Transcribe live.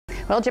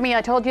Well, Jimmy,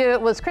 I told you it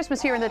was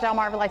Christmas here in the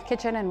DelmarvaLife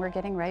Kitchen, and we're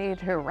getting ready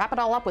to wrap it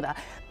all up with a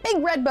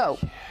big red bow.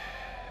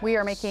 We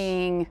are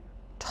making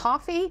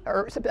toffee,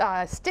 or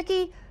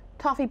sticky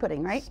toffee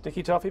pudding, right?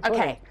 Sticky toffee pudding.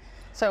 Okay.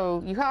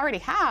 So you already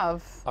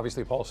have...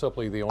 Obviously, Paul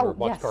Suplee, the owner of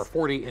BoxCar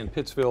 40 in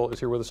Pittsville, is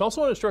here with us.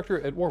 Also an instructor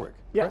at Warwick.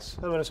 Yes,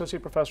 I'm an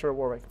associate professor at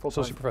Warwick.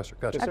 Associate professor,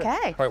 gotcha. Yes, okay.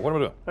 All right, what am I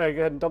doing? All right,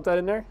 go ahead and dump that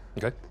in there.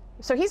 Okay.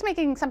 So he's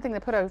making something to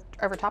put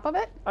over top of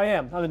it? I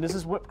am. I mean, this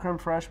is whipped creme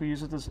fraiche. We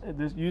use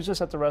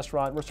this at the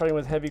restaurant. We're starting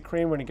with heavy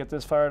cream. We're going to get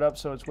this fired up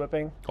so it's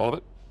whipping. All of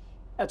it?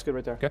 That's good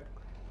right there. Okay.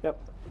 Yep.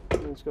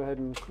 Let's go ahead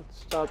and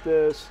stop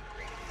this.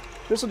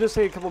 This will just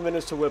take a couple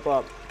minutes to whip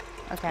up.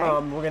 Okay. We're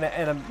going to,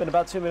 and in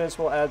about 2 minutes,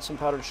 we'll add some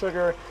powdered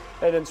sugar,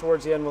 and then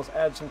towards the end, we'll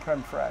add some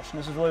creme fraiche. And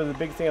this is really the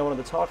big thing I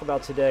wanted to talk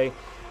about today.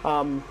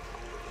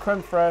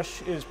 Creme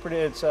fraiche is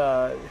it's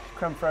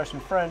creme fraiche in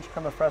French,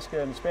 crema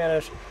fresca in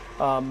Spanish,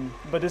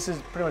 but this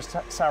is pretty much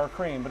sour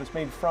cream, but it's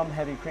made from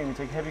heavy cream. You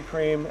take heavy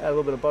cream, add a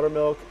little bit of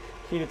buttermilk,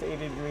 heat it to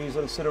 80 degrees,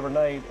 let it sit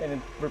overnight, and it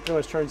pretty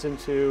much turns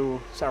into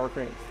sour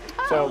cream.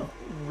 Oh. So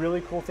really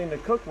cool thing to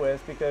cook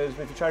with, because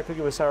if you try to cook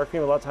it with sour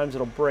cream, a lot of times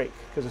it'll break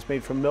because it's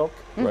made from milk.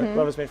 Right. A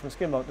lot of it's made from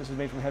skim milk. This is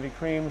made from heavy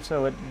cream,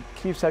 so it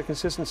keeps that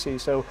consistency.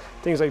 So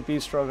things like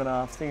beef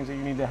stroganoff, things that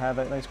you need to have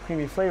a nice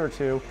creamy flavor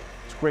to,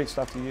 it's great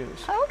stuff to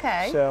use.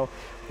 Okay. So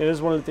it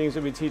is one of the things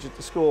that we teach at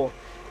the school.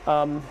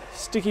 The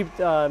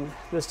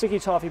sticky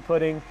toffee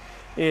pudding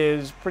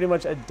is pretty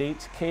much a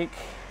date cake,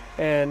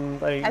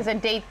 and like, As in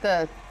date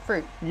the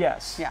fruit?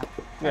 yes. Yeah.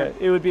 Yeah,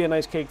 it would be a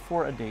nice cake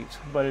for a date,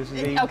 but it's a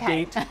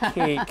date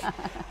cake.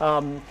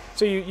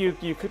 So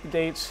you cook the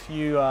dates,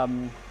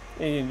 and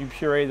you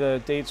puree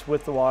the dates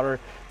with the water,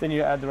 then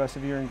you add the rest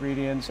of your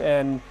ingredients.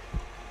 And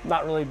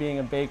not really being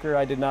a baker,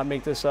 I did not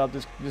make this up.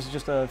 This is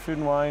just a Food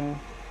and Wine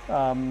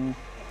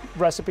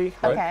recipe.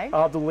 Okay.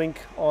 I'll have the link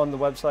on the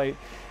website.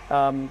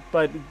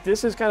 But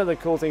this is kind of the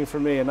cool thing for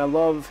me, and I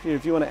love,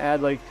 if you want to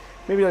add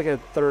maybe like a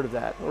third of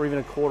that, or even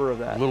a quarter of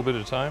that. A little bit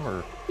at a time,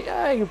 or?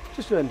 Yeah, you can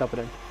just go ahead and dump it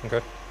in.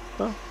 Okay.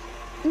 Huh?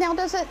 Now,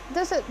 does it,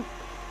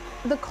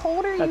 the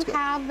colder That's you good.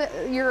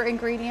 have your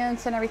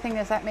ingredients and everything,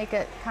 does that make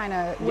it kind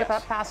of whip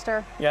up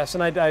faster? Yes,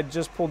 and I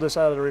just pulled this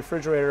out of the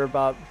refrigerator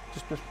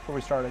just before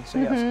we started. So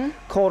yes,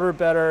 colder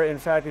better. In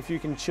fact, if you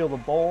can chill the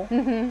bowl,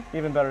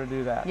 even better to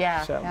do that.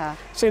 Yeah, So, yeah.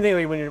 same thing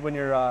like when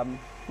you're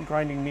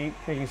grinding meat,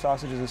 making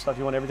sausages and stuff.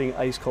 You want everything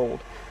ice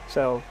cold.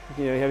 So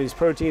you have these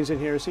proteins in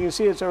here. So you can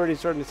see it's already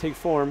starting to take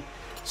form.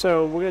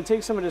 So we're going to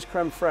take some of this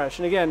creme fraiche,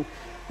 and again,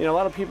 a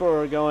lot of people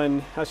are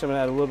going, actually I'm going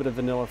to add a little bit of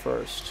vanilla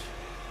first.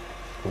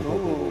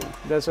 Ooh.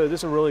 This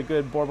is a really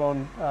good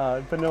Bourbon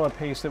vanilla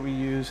paste that we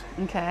use.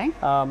 Okay.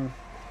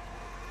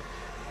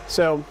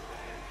 So,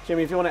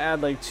 Jimmy, if you want to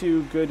add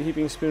 2 good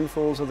heaping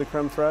spoonfuls of the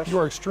creme fraiche. You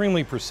are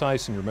extremely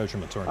precise in your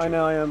measurements, aren't you? I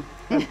know I am.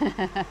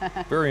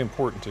 Very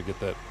important to get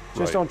that Just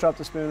right. don't drop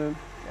the spoon in.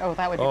 Oh,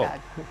 that would be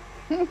bad.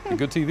 Be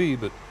good TV,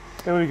 but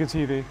It would be good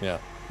TV. yeah.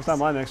 It's not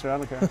my mixer, I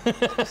don't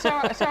care. So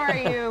are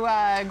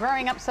you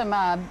growing up some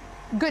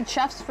good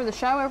chefs for the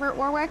show over at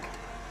Warwick?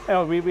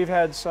 Oh, we've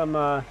had some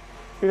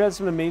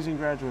amazing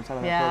graduates out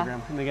of that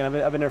program. And again,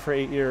 I've been there for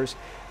 8 years,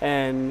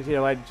 and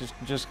I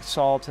just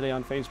saw today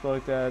on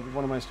Facebook that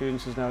one of my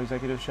students is now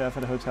executive chef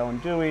at a hotel in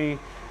Dewey.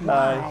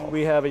 Wow.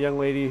 We have a young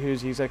lady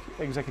who's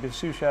executive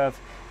sous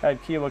chef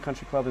at Kiowa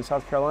Country Club in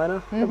South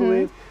Carolina, I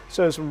believe.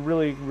 So it's a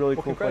really cool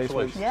place.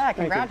 Congratulations. Yeah, Thank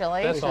you.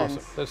 congratulations. That's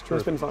awesome. That's true.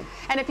 It's been fun.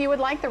 And if you would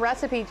like the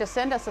recipe, just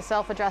send us a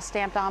self-addressed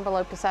stamped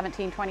envelope to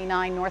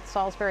 1729 North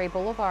Salisbury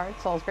Boulevard,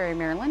 Salisbury,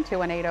 Maryland,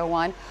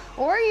 21801.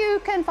 Or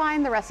you can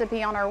find the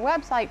recipe on our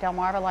website,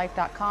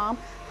 DelmarvaLife.com.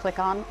 Click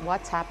on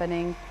What's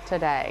Happening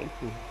Today.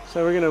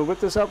 So we're going to whip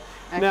this up.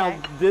 Okay. Now,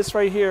 this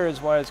right here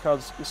is why it's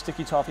called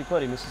Sticky Toffee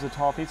Pudding. This is a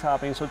toffee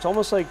topping, so it's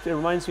almost like, it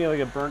reminds me of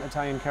a burnt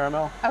Italian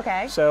caramel.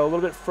 Okay. So a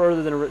little bit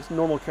further than a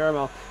normal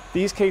caramel.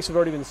 These cakes have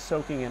already been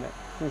soaking in it.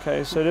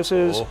 Okay, so this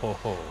is,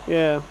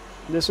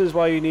 this is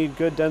why you need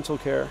good dental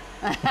care.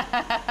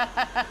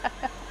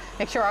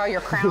 Make sure all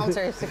your crowns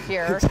are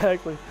secure.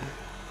 Exactly.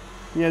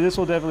 Yeah, this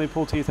will definitely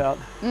pull teeth out.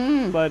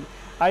 But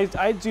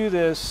I do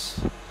this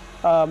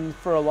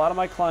for a lot of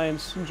my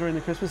clients during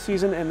the Christmas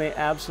season, and they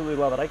absolutely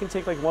love it. I can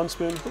take 1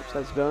 spoon. Oops,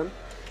 that's done.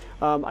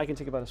 I can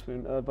take about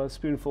a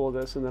spoonful of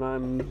this, and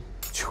then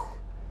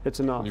it's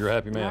enough. You're a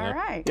happy man. All huh?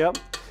 right. Yep.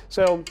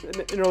 So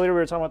earlier we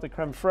were talking about the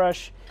creme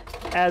fraiche.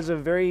 Adds a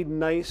very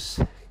nice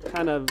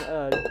kind of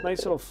nice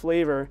little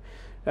flavor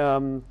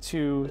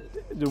to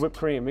the whipped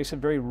cream. Makes it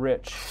very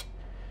rich.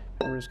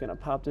 And we're just gonna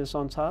pop this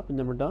on top, and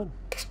then we're done.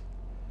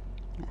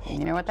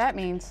 You know what that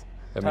means.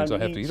 That means I Time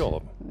to have to eat. eat all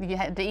of them. You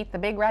had to eat the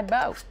big red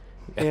bow.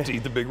 I have to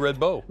eat the big red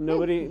bow.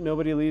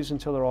 Nobody leaves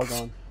until they're all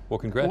gone. Well,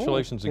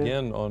 congratulations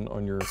again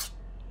on your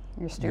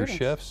Students.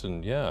 chefs,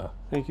 and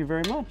Thank you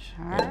very much.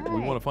 All if right.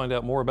 we want to find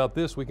out more about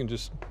this, we can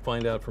just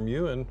find out from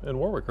you and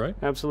Warwick, right?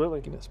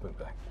 Absolutely. Give me that spoon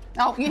back.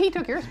 Oh, he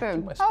took your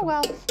spoon. my Oh, spoon.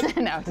 well.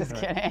 No, just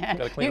kidding.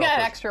 Gotta clean You it off got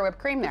first. extra whipped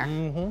cream there.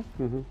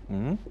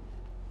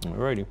 All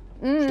righty.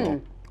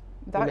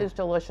 That is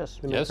delicious.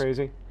 Isn't Yes. that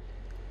crazy?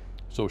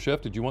 So,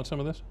 Chef, did you want some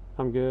of this?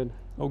 I'm good.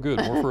 Oh, good.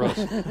 More for us.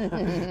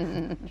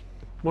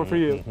 More for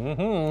you.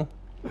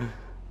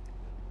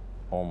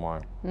 Oh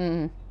my.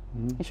 You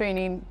sure you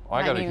need?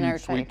 I got a need an air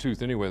huge sweet tank?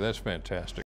 tooth anyway. That's fantastic.